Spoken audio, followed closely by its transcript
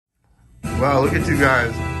Wow, look at you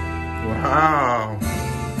guys. Wow.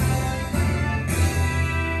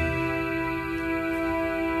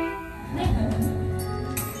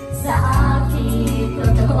 Sa aking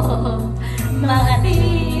totoo, mga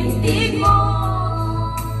tindig mo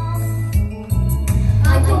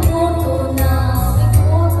ay tumutunaw.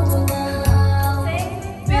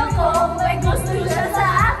 Feel ko may gusto siya sa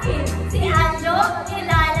akin. Si Anjo,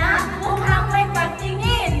 kilala, mukhang may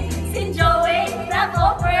pagtingin. Si Joey,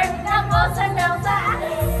 na-offer, na-bosa daw sa akin.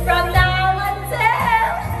 From now until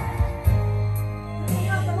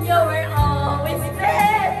you were always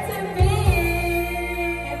meant to be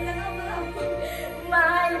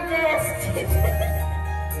my destiny.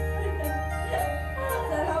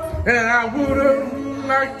 And I would've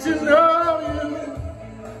liked to know you,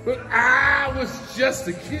 but I was just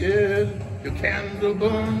a kid. Your candle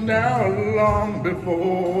burned out long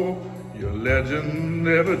before your legend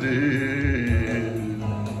ever did.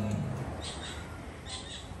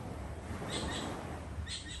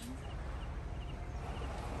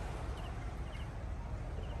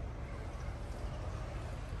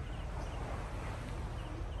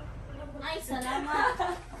 Ay, salamat.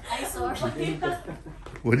 Ay, sorry.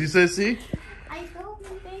 What did you say, see? I told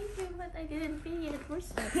you thank you, but I didn't pay it for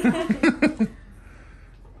stuff.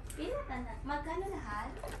 Magkano lahat?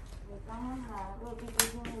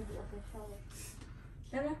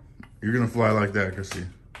 You're gonna fly like that, Chrissy.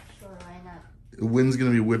 Sure, why not? The wind's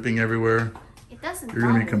gonna be whipping everywhere. It doesn't You're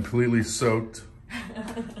gonna be matter. completely soaked.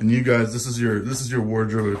 And you guys, this is your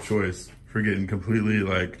wardrobe of choice for getting completely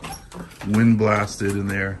like wind blasted in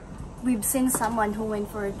there. We've seen someone who went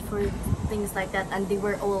for things like that and they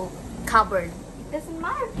were all covered. It doesn't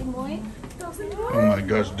matter, Timoy. It doesn't matter. Oh my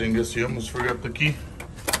gosh, Dingus, you almost forgot the key.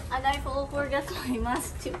 And I forgot my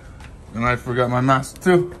mask too. And I forgot my mask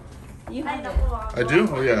too. You had it. I do?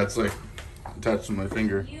 Oh yeah, it's like attached to my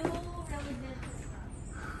finger. You really did.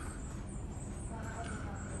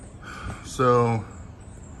 So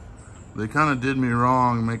they kind of did me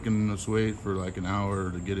wrong making us wait for like an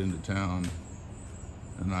hour to get into town.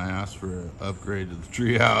 And I asked for an upgrade to the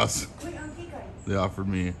treehouse. They offered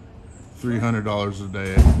me $300 a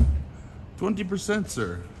day. 20%,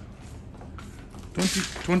 sir.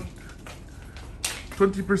 20%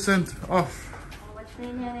 off. What's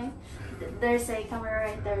the name? There's a camera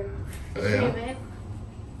right there. Yeah.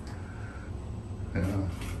 Yeah.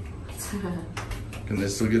 Can they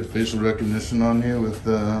still get facial recognition on you with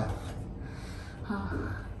the...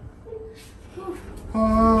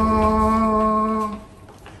 Oh.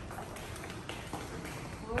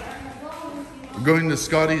 We're going to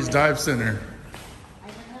Scotty's Dive Center.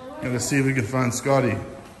 Gotta see if we can find Scotty.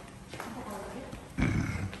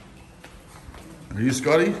 Are you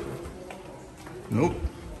Scotty? Nope.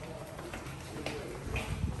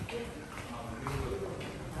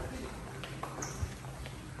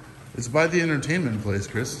 It's by the entertainment place,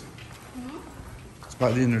 Chris. It's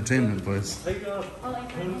by the entertainment place.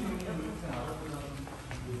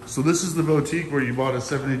 So this is the boutique where you bought a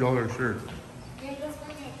 $70 shirt.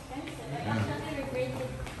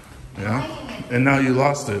 Yeah. And now you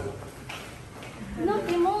lost it. No,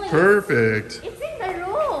 Timoy. Perfect. It's in the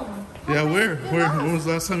room. Yeah, where? When was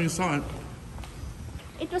the last time you saw it?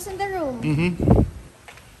 It was in the room. Mm-hmm.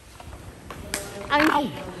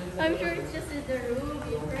 I'm sure it's just in the room.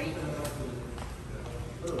 You're crazy.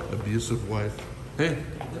 Abusive wife. Hey.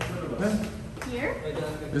 Hey. Here?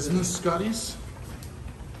 Isn't this Scotty's?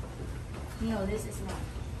 No, this is not.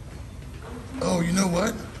 Oh, you know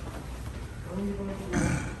what?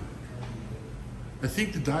 I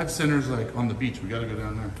think the dive center is like on the beach. We gotta go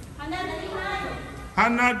down there.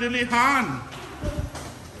 Hana Dilihan.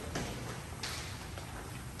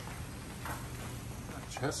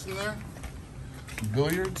 Chess in there.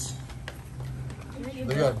 Billiards. Really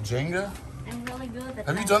They good. got Jenga. I'm really good at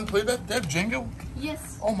Have you that. played that? They have Jenga?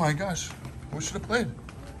 Yes. Oh my gosh. We should have played.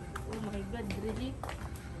 Oh my god, really?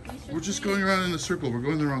 We're just going around in a circle. We're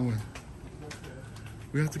going the wrong way.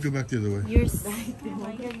 We have to go back the other way. You're oh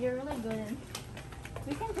my god, you're really good.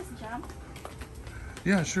 We can just jump.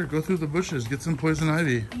 Yeah, sure. Go through the bushes. Get some poison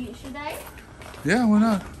ivy. Should I? Yeah, why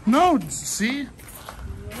not? No, see?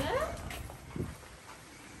 Yeah.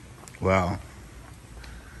 Wow.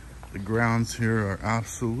 The grounds here are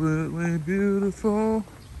absolutely beautiful.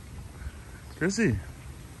 Chrissy.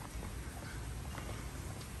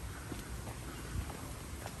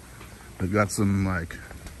 They've got some like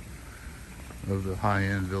of the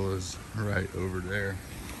high-end villas right over there.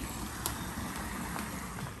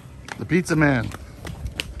 The pizza man.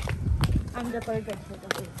 I'm the target for the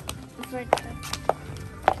food. It's right there.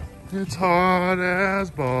 It's hot as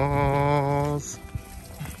balls.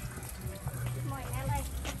 I like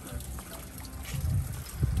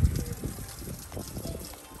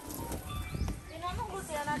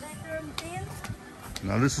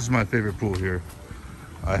Now this is my favorite pool here.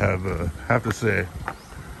 I have to say,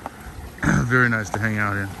 very nice to hang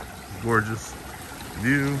out in. Gorgeous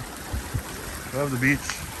view. Love the beach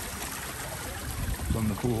from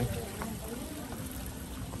the pool.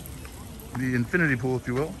 The infinity pool, if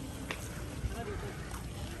you will.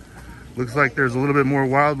 Looks like there's a little bit more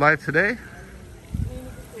wildlife today.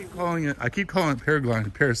 I keep calling it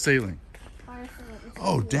paragliding, parasailing.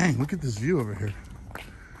 Oh dang, look at this view over here.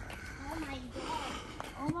 Oh my god.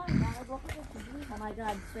 Oh my god. Oh my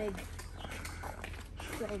god, swig.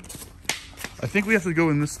 Swig. I think we have to go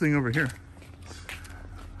in this thing over here. I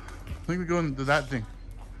think we go into that thing.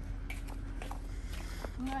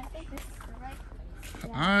 No, I think this is the right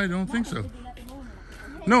place. I don't think so.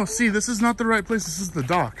 No, see, this is not the right place. This is the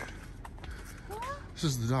dock. This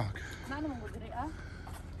is the dock.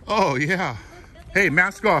 Oh, yeah. Hey,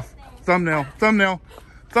 mask off. Thumbnail. Thumbnail.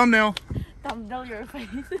 Thumbnail. Thumbnail your face.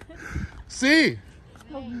 See?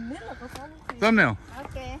 Thumbnail.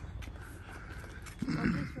 Okay.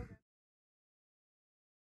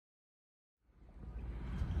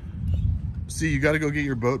 See, you got to go get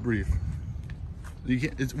your boat brief. You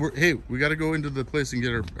can't. Hey, we got to go into the place and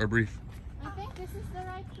get our brief. I think this is the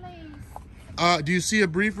right place. Do you see a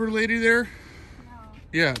briefer lady there? No.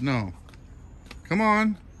 Yeah, no. Come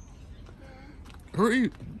on.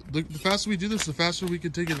 Hurry. The faster we do this, the faster we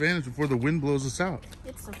can take advantage before the wind blows us out.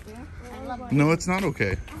 It's okay. I love it. No, it's not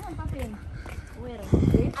okay. Where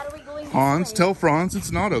are we going? Hans, tell Franz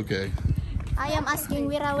it's not okay. I am asking,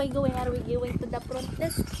 where are we going? Are we going to the front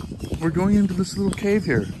desk? We're going into this little cave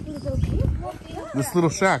here. Little cave? This little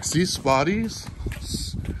shack. See, Spotty's,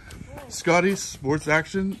 Scotty's Sports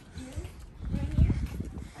Action.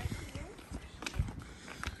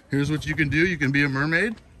 Here's what you can do. You can be a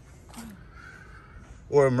mermaid.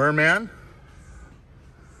 Or a merman.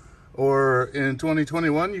 Or in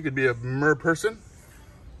 2021, you could be a mer person.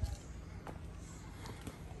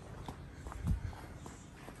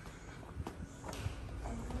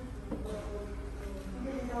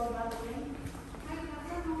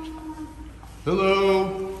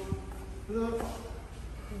 Hello. Hello.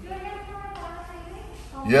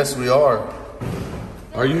 Yes, we are.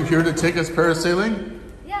 Are you here to take us parasailing?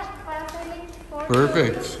 Yeah, parasailing.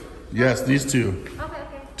 Perfect. Yes, these two. Okay, okay.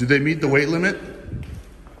 Do they meet the weight limit?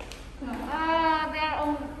 They are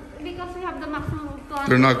on, because we have the maximum of 200.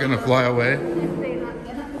 They're not going to fly away? They're not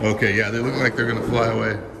gonna. Okay, yeah, they look like they're going to fly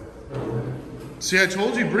away. See, I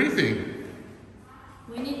told you briefing.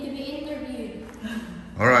 We need to be interviewed.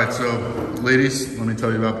 All right, so ladies, let me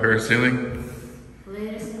tell you about parasailing.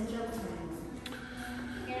 Ladies and gentlemen.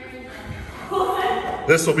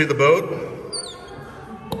 This will be the boat.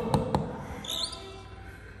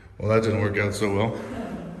 Well, that didn't work out so well. Oh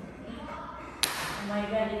my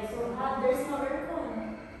god, it's so hot. There's no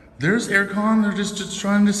aircon. There's aircon. They're just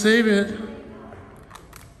trying to save it.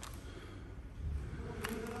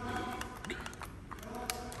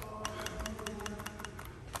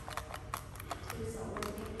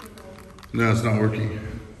 No, it's not working.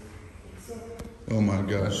 Oh my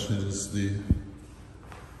gosh, it is the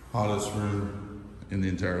hottest room in the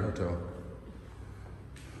entire hotel.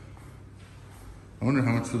 I wonder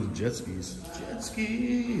how much for the jet skis. Jet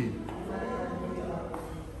ski!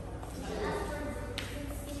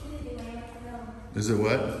 Is it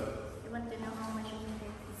what? You want to know how much is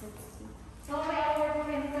it? So our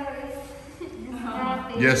printer is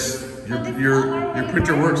Yes, your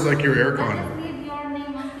printer works like your aircon. Just leave your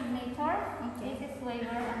name and signature. Okay. This is flavor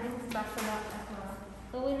and this is basketball as well.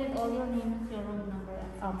 So we need all your names, your room number.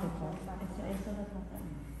 Okay,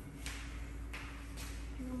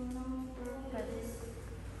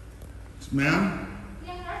 Ma'am,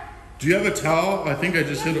 do you have a towel? I think I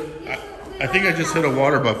just hit a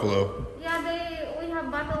water buffalo. Yeah, we have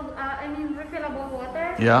bottled, refillable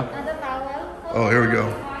water. Yeah. And a towel. Oh, here we go.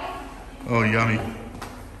 Oh, yummy.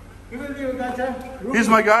 Here's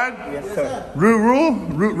my guide. Yes, sir. Roque.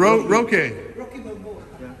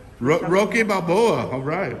 Roque Balboa. All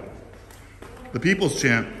right. The people's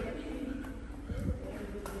champ.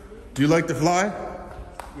 Do you like to fly?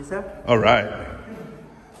 Yes, sir. All right.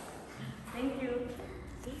 Thank you.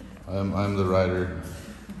 I'm the rider.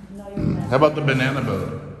 How about the banana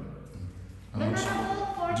boat? Do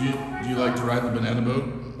you like to ride the banana boat?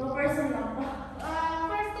 2 person lang.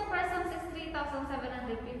 First 2 persons is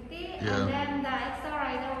 3,750. Yeah. And then the extra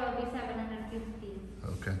rider will be 750.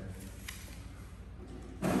 Okay.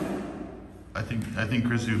 I think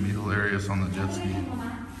Chrissy would be hilarious on the jet ski.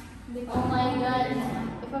 Oh my god.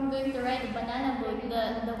 If I'm going to ride a banana boat,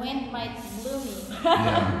 the wind might blow me.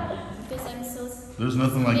 Yeah. Because I'm so... There's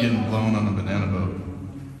nothing like getting blown on a banana boat.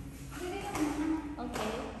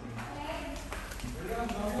 Okay.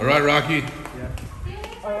 All right, Rocky.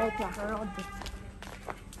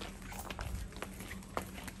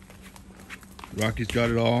 Rocky's got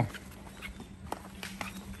it all.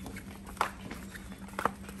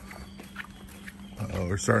 Uh-oh,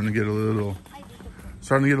 we're starting to get a little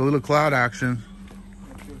cloud action.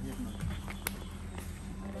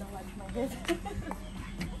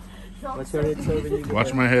 What's your head, sir?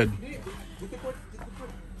 Watch my head.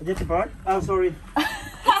 Duty port? Oh, sorry.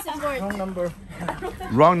 Wrong number.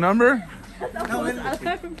 Wrong number? No, we'll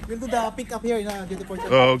do the pick up here in duty port.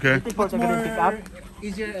 Oh, okay. Duty port, pick up.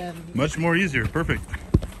 Easier and... Much more easier. Perfect.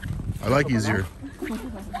 I like easier.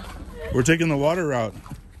 We're taking the water route.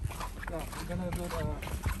 Yeah, we're gonna do the...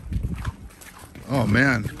 Oh,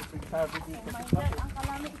 man.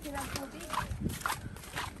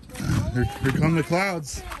 Here come the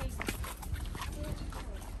clouds.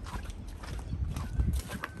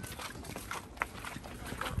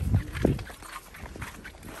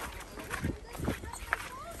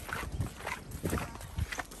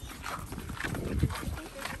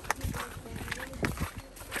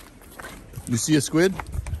 You see a squid?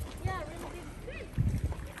 Yeah, really big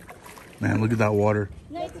squid. Man, look at that water.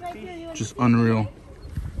 No, it's right here. You want Just to see unreal.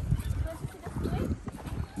 the squid?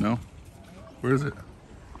 No? Where is it?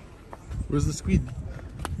 Where's the squid?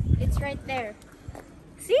 It's right there.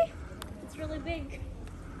 See? It's really big.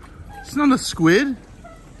 It's not a squid.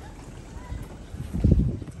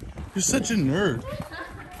 You're such a nerd.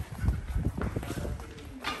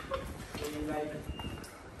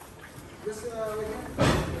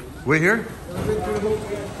 Wait here?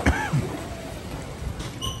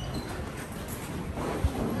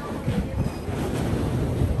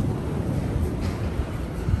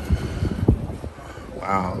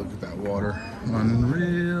 Wow, look at that water.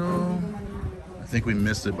 Unreal. I think we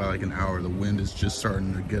missed it by like an hour. The wind is just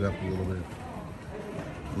starting to get up a little bit.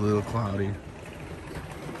 A little cloudy.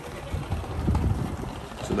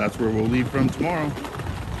 So that's where we'll leave from tomorrow.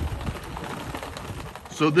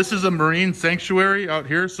 So this is a marine sanctuary out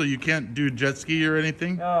here, so you can't do jet ski or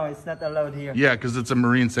anything? No, it's not allowed here. Yeah, because it's a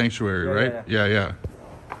marine sanctuary, right? Yeah.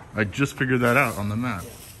 I just figured that out on the map.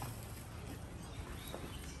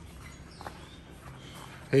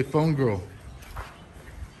 Hey, phone girl.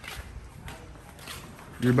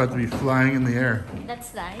 You're about to be flying in the air.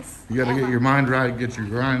 That's nice. You gotta get your mind right, get your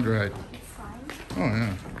grind right. It's fine. Oh,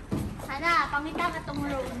 yeah. Sana, pamita ka tong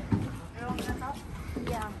room.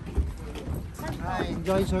 Yeah. Hi,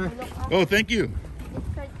 enjoy, sir. Oh, thank you.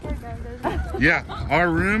 It's right there, guys. Yeah, our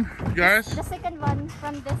room, guys. The second one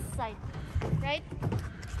from this side, right?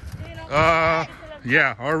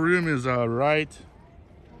 Yeah, our room is right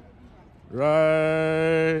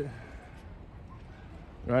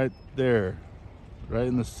there, right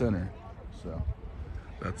in the center. So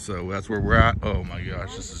that's where we're at. Oh my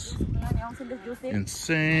gosh, this is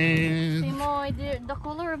insane. The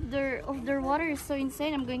color of their water is so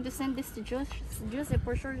insane. I'm going to send this to Joseph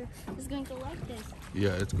for sure. He's going to like this.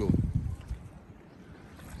 Yeah, it's cool.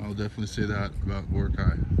 I'll definitely say that about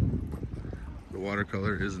Boracay. The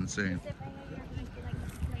watercolor is insane. Joseph, I know you're going to like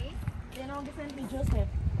this place. Then I'll defend me, Joseph.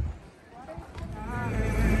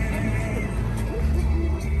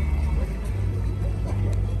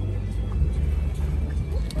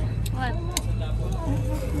 What?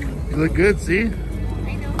 You look good, see? I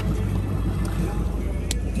know.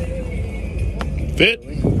 Fit?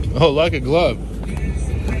 Oh, like a glove.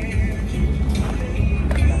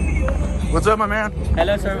 What's up, my man?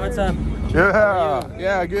 Hello, sir. What's up?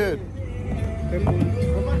 Yeah, good.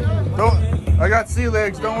 I got sea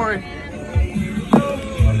legs, don't worry.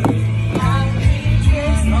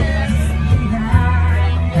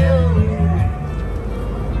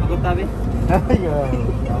 Pagod tabi?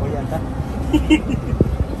 Ako yata.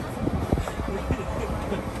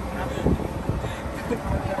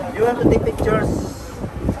 You want to take pictures?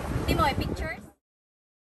 Timoy, pictures?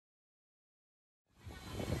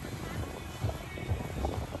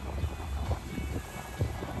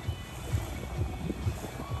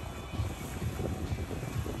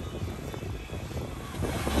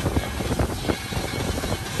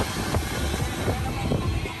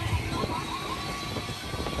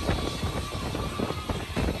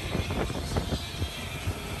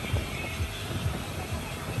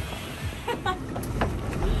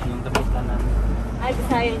 Yung tapos na na. Ay,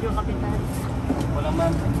 Bisaya yung kapitan. Walang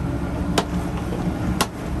ma'am.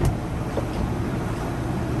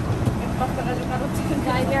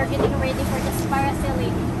 Guys, we are getting ready for this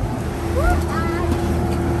parasailing.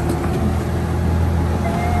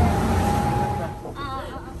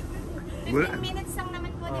 15 minutes lang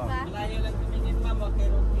naman po, di ba? Malayo lang tumingin, ma'am.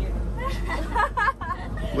 Okay, okay.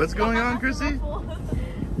 What's going on, Chrissy?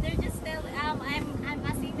 They're just still, I'm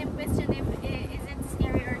asking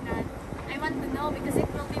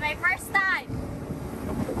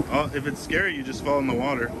Well, if it's scary, you just fall in the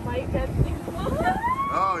water. Oh my God.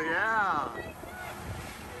 Oh, yeah.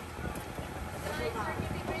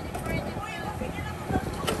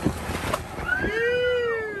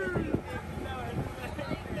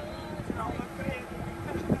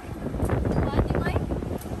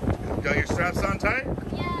 Got your straps on tight?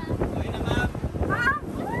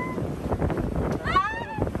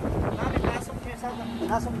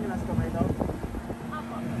 Nasok niyo nasa kamay daw?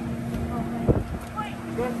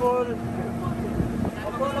 Careful!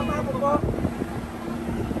 Opo lang ma'am, opo!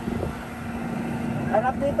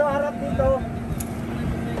 Harap dito, harap dito!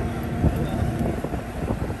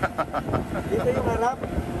 Dito yung harap.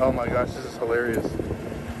 Oh my gosh, this is hilarious.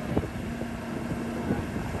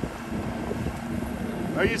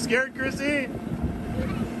 Are you scared, Chrissy?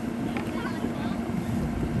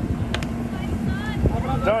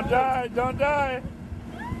 Don't die, don't die!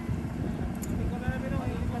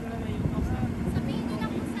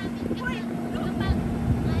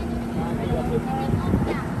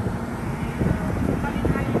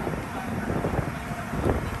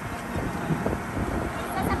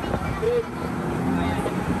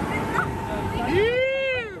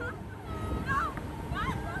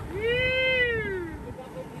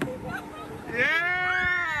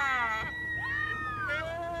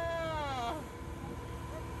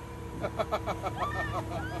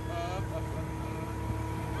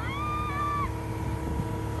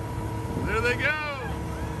 There they go!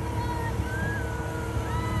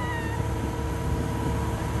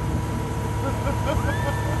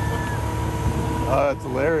 Oh, that's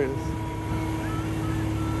hilarious.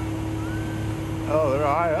 Oh, they're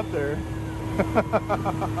high up there. Did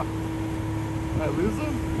I lose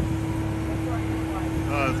them?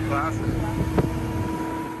 Oh, it's classic.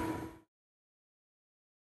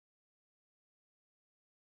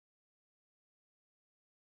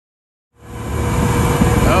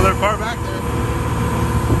 Oh, they're far back there.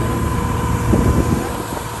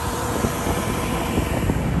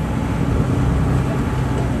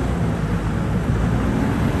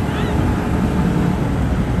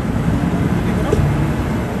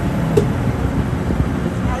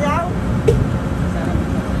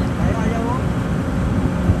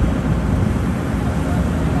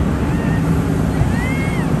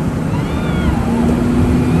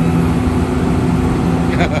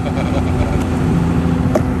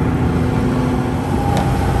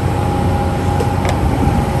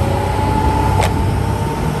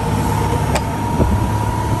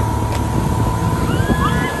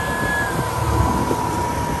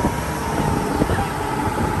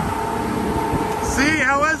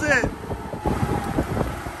 How was it?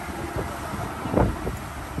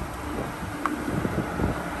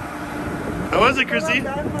 How was it, Chrissy? It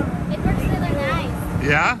works really nice.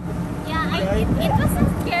 Yeah? Yeah, it wasn't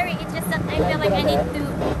scary. It's just that I feel like I need to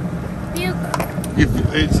puke.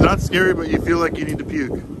 It's not scary, but you feel like you need to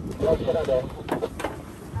puke. What?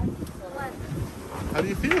 How do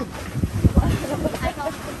you feel? I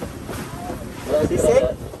hope.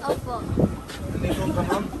 Sisig? Opo. Likong ka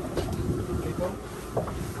ma'am?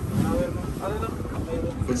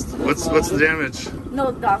 What's the damage?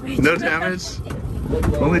 No damage. No damage?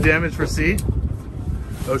 Only damage for C?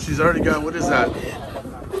 Oh, she's already got, what is that?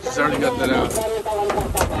 She's already got that out.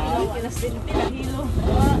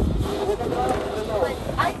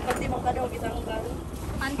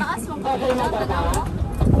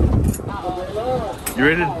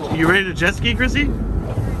 You ready to jet ski, Chrissy?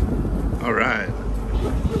 All right.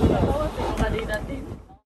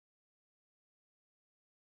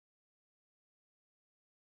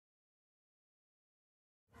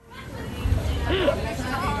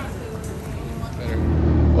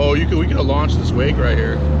 Oh, we could have launched this wake right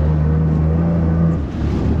here.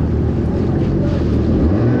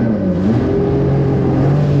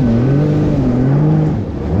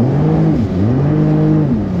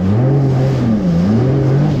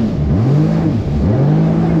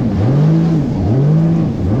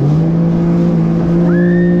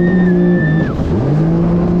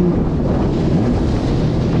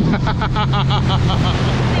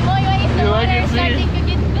 You like it, starting to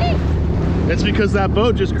get big. It's because that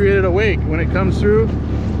boat just created a wake. When it comes through,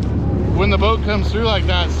 when the boat comes through like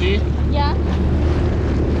that, see? Yeah.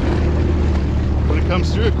 When it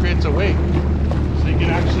comes through, it creates a wake. So you can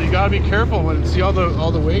actually, you gotta be careful when, see all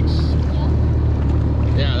the wakes? Yeah.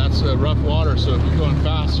 Yeah, that's rough water, so if you're going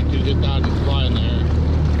fast, you could hit that and fly in the air.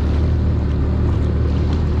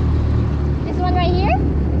 This one right here?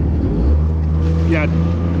 Yeah.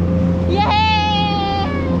 Yay!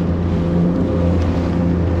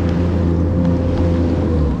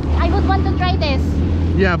 I would want to try this.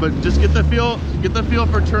 Yeah, but just get the feel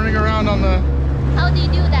for turning around on the How do you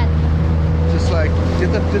do that? Just like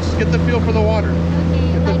just get the feel for the water.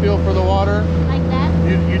 Okay. Get the feel for the water. Like that?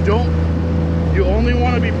 You only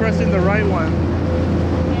want to be pressing the right one.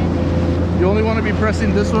 Okay. You only want to be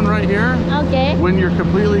pressing this one right here Okay. when you're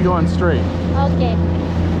completely going straight. Okay.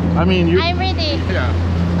 I mean, I'm ready. Yeah.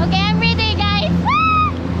 Okay, I'm ready, guys.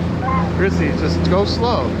 Chrissy, just go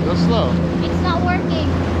slow. Go slow. It's not working.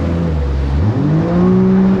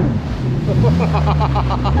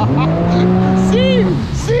 See?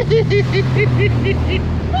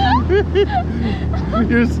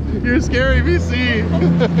 You're scaring me, see?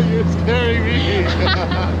 You're scaring me.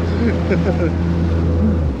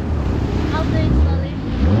 I'll do it slowly.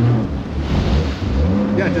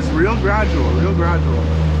 Yeah, just real gradual, real gradual.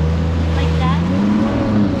 Like that?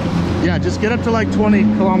 Yeah, just get up to like 20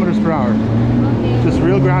 kilometers per hour. Okay. Just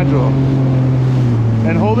real gradual.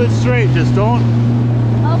 And hold it straight, just don't.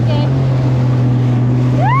 Okay.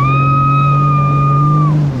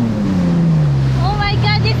 Oh my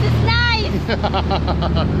god, this is nice!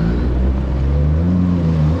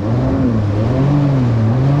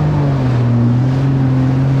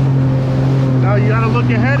 Now you gotta look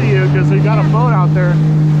ahead of you because we got a boat out there.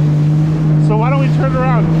 So why don't we turn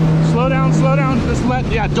around? Slow down, just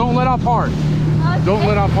don't let off hard. Okay. Don't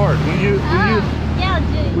let off hard.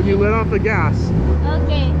 When you let off the gas.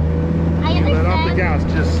 Okay. I understand. Let off the gas,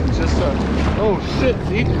 oh shit,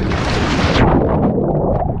 see?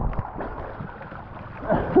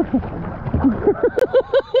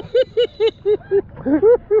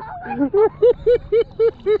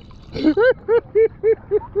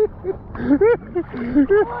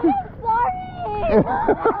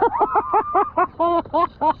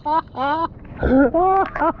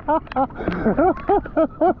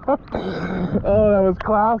 Oh, that was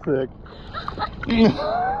classic.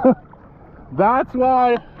 That's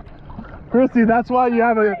why, Chrissy, that's why you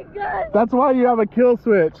have a kill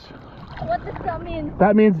switch. What does that mean?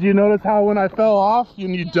 That means, do you notice how when I fell off,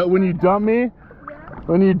 when you dump me,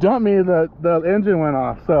 the engine went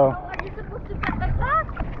off, so. How are you supposed to cut the clock?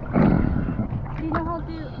 Do you know how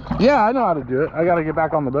to? Yeah, I know how to do it. I gotta get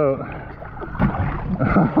back on the boat.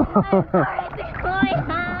 I'm sorry,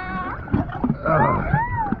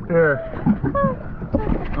 Here.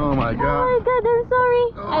 Oh my god. Oh my god, I'm sorry.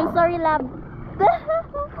 I'm sorry, lab.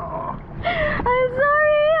 I'm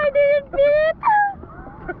sorry, I didn't feel it.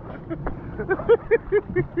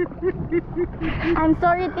 I'm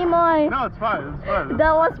sorry, Timoy. No, it's fine. It's fine.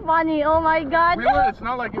 That was funny. Oh my god. It's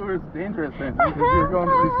not like it was dangerous things. We were going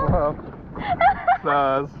pretty slow.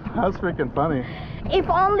 So that's freaking funny. If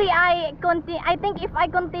only I think if I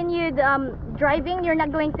continued driving, you're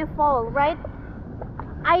not going to fall, right?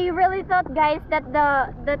 I really thought, guys, that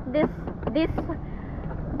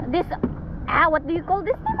what do you call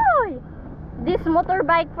this, Timoy? This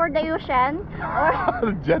motorbike for the ocean,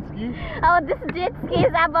 or jet ski? Oh, this jet ski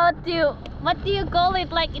is about to, what do you call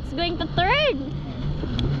it? Like it's going to turn.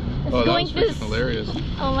 It's that going was to. hilarious.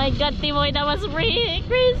 Oh my god, Timoy, that was really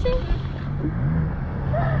crazy.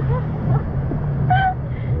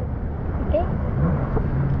 Okay.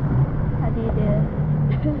 How do you do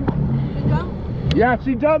it? Yeah,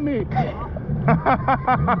 she jumped me.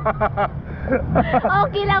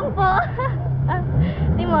 Okay lang po.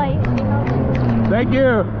 Timoy. Thank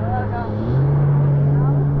you.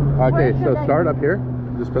 Okay, Where so should I- start up here.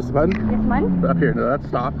 Just press the button. This one? Up here. No, that's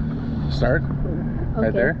stop. Start. Right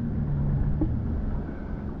Okay. there.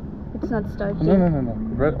 It's not starting.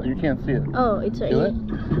 No. You can't see it. Oh, it's right Feel here. it?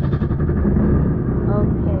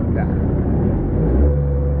 Okay. Yeah.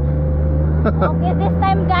 Okay, this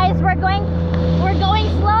time, guys, we're going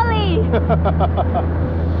slowly.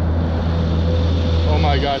 Oh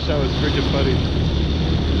my gosh, that was freaking funny.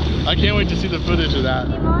 I can't wait to see the footage of that.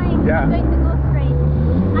 Timoy, Yeah. I'm going to go straight.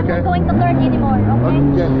 I'm Okay. not going to turn anymore, okay?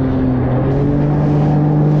 Okay.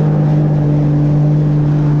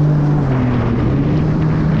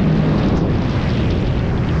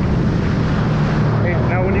 Hey,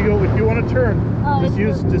 now when you go, if you want to turn, Oh, just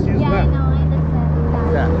use yeah, I left. know, I understand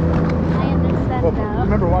now. Yeah. I understand Well, now.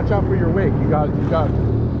 remember, watch out for your wake. You got.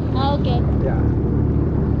 Oh, okay. Yeah.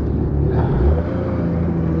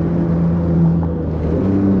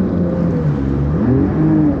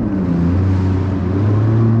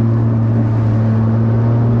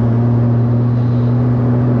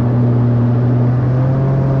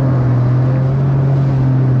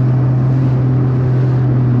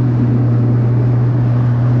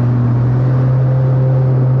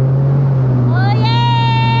 Oh,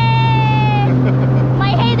 yay! My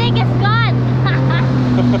headache is gone.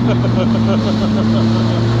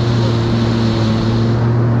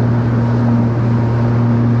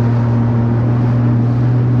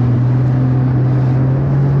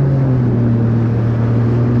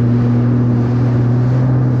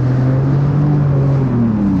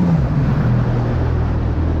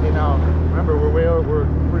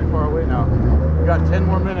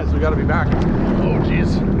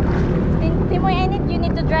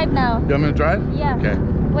 need to drive now. You want me to drive? Yeah. Okay.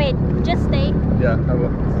 Wait, just stay. Yeah, I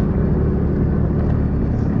will.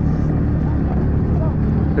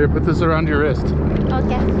 Here, put this around your wrist.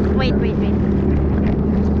 Okay. Wait.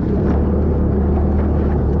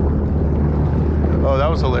 Oh, that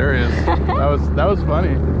was hilarious. that was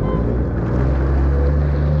funny.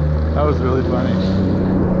 That was really funny.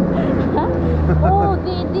 Oh,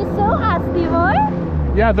 they saw us, di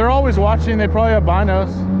ba? Yeah, they're always watching. They probably have binos.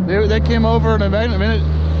 They came over in a minute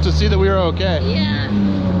to see that we were okay. Yeah.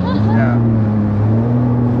 Yeah.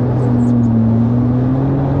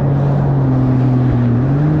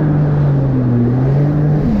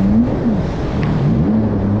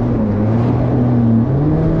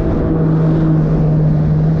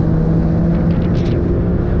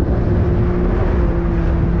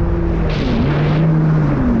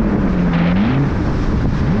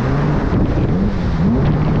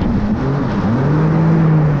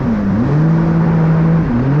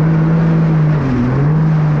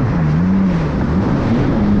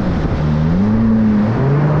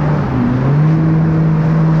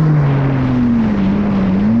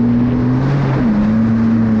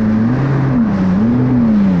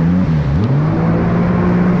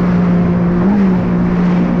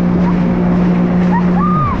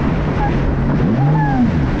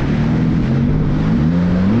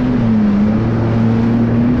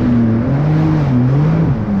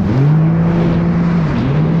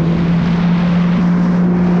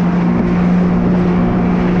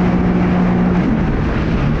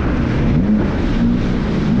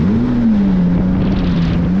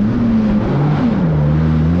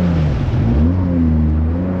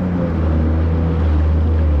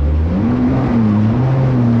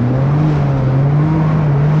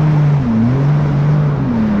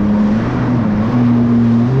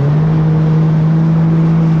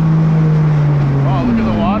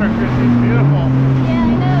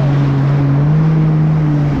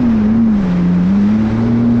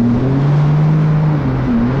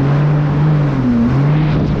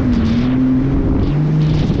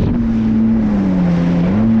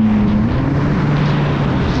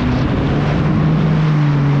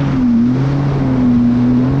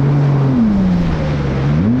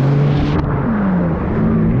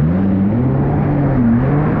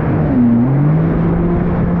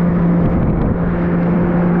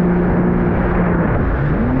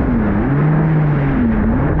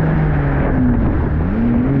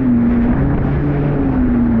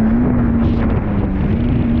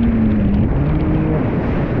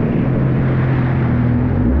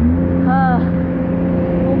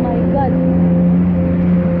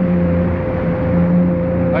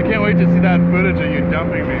 I can't wait to see that footage of you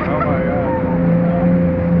dumping me. Oh my god.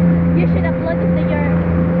 You should upload this to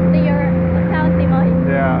your account, Timoy.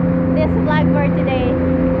 Yeah. This vlog for today.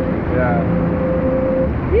 Yeah.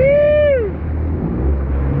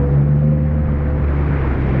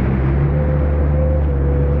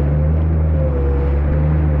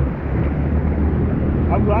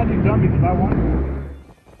 I'm glad you dumped me because I wanted to.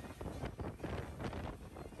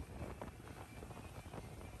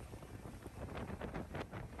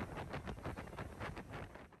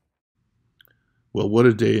 Well, what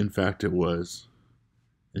a day in fact it was.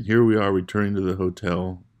 And here we are returning to the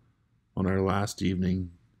hotel on our last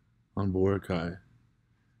evening on Boracay.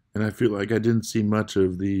 And I feel like I didn't see much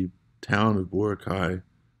of the town of Boracay,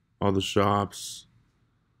 all the shops,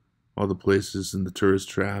 all the places and the tourist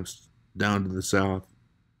traps down to the south.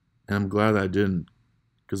 And I'm glad I didn't,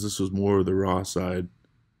 because this was more of the raw side.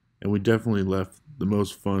 And we definitely left the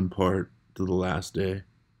most fun part to the last day.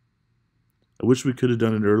 I wish we could have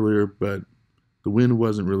done it earlier, but the wind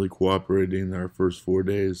wasn't really cooperating in our first 4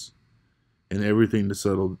 days, and everything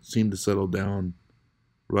seemed to settle down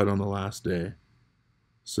right on the last day.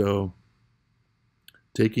 So,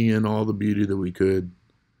 taking in all the beauty that we could,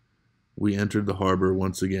 we entered the harbor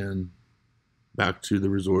once again, back to the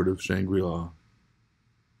resort of Shangri-La,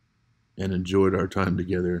 and enjoyed our time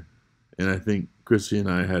together. And I think Chrissy and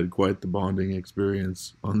I had quite the bonding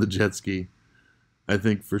experience on the jet ski. I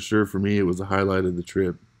think for sure for me it was a highlight of the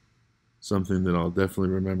trip. Something that I'll definitely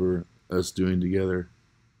remember us doing together.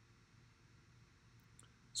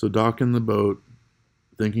 So docking the boat,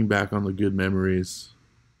 thinking back on the good memories,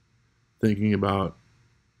 thinking about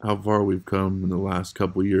how far we've come in the last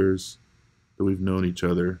couple years that we've known each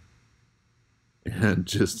other, and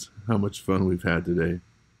just how much fun we've had today.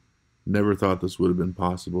 Never thought this would have been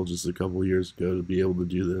possible just a couple years ago to be able to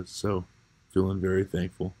do this, so feeling very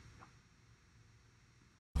thankful.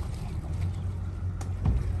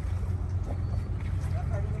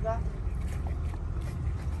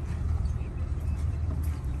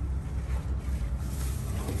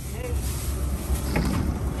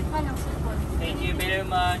 Thank you very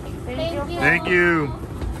much. Thank you. Thank you.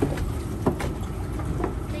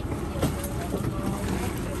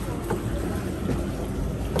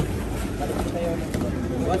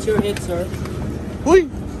 What's your hit, sir? Whee!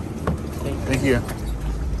 Thank you.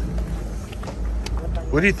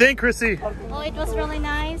 What do you think, Chrissy? Oh, it was really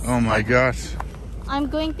nice. Oh my gosh. I'm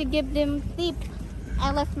going to give them tip.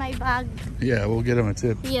 I left my bag. Yeah, we'll get him a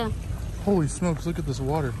tip. Yeah. Holy smokes, look at this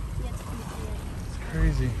water. Yes, It's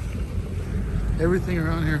crazy. Everything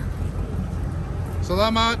around here.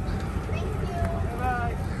 Salamat. thank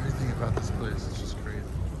you. Everything about this place is just crazy.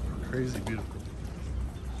 Crazy beautiful.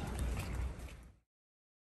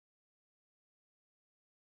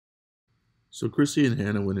 So Chrissy and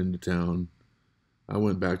Hannah went into town. I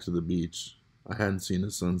went back to the beach. I hadn't seen a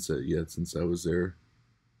sunset yet since I was there.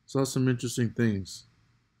 Saw some interesting things,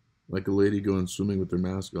 like a lady going swimming with her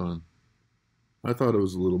mask on. I thought it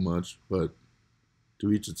was a little much, but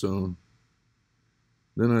to each its own.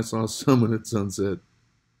 Then I saw someone at sunset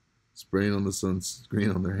spraying on the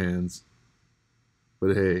sunscreen on their hands.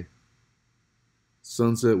 But hey,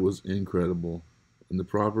 sunset was incredible, and the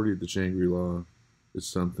property at the Shangri-La is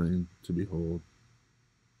something to behold.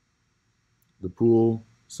 The pool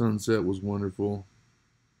sunset was wonderful,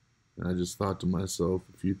 and I just thought to myself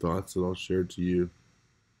a few thoughts that I'll share to you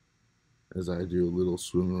as I do a little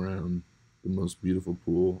swim around the most beautiful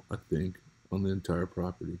pool, I think, on the entire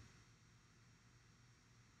property.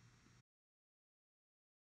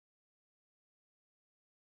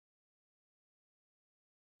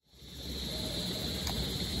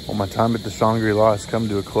 Well, my time at the Shangri-La has come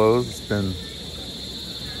to a close. It's been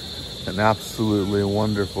an absolutely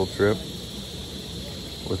wonderful trip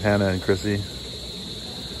with Hannah and Chrissy.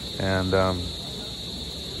 And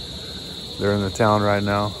they're in the town right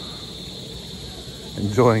now,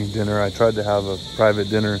 enjoying dinner. I tried to have a private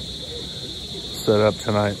dinner set up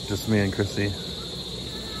tonight, just me and Chrissy.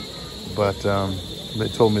 But they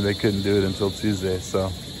told me they couldn't do it until Tuesday,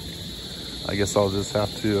 so I guess I'll just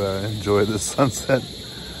have to enjoy the sunset,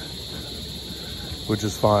 which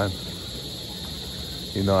is fine.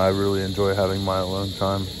 You know, I really enjoy having my alone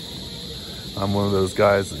time. I'm one of those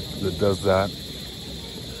guys that does that.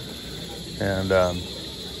 And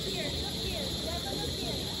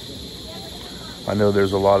I know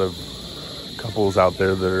there's a lot of couples out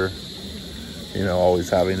there that are, you know, always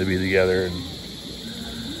having to be together and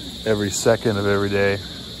every second of every day.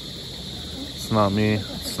 It's not me.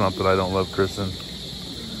 It's not that I don't love Kristen.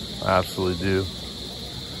 I absolutely do.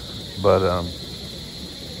 But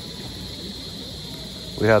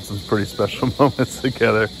we had some pretty special moments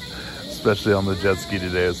together, especially on the jet ski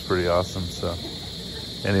today. It's pretty awesome. So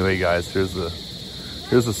anyway, guys, here's the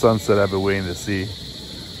sunset I've been waiting to see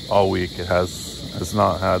all week. It has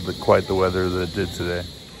not had quite the weather that it did today.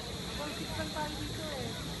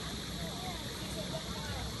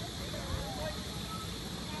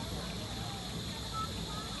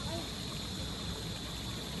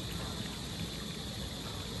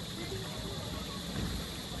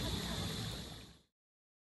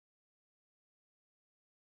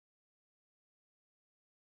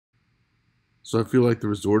 So I feel like the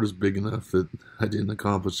resort is big enough that I didn't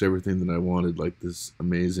accomplish everything that I wanted, like this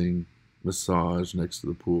amazing massage next to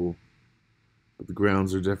the pool. But the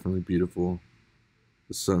grounds are definitely beautiful.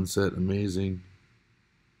 The sunset, amazing.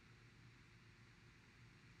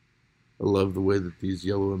 I love the way that these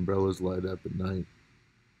yellow umbrellas light up at night.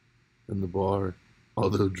 And the bar,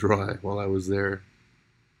 although dry while I was there,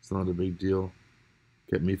 it's not a big deal.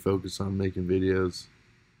 Kept me focused on making videos.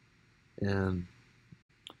 And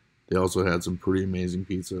they also had some pretty amazing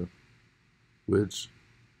pizza, which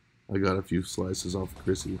I got a few slices off of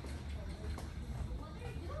Chrissy.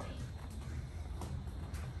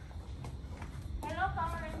 Hello,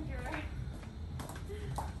 Power Ranger.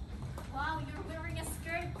 Wow, you're wearing a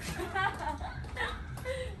skirt.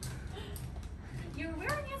 You're wearing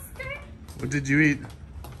a skirt? What did you eat? We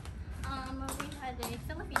had a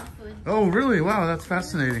Filipino food. Oh, really? Wow, that's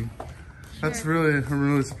fascinating. That's really,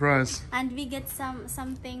 I'm really surprised. And we get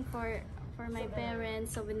something for my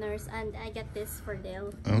parents, souvenirs, and I get this for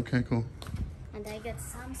Dale. Okay, cool. And I get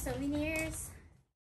some souvenirs.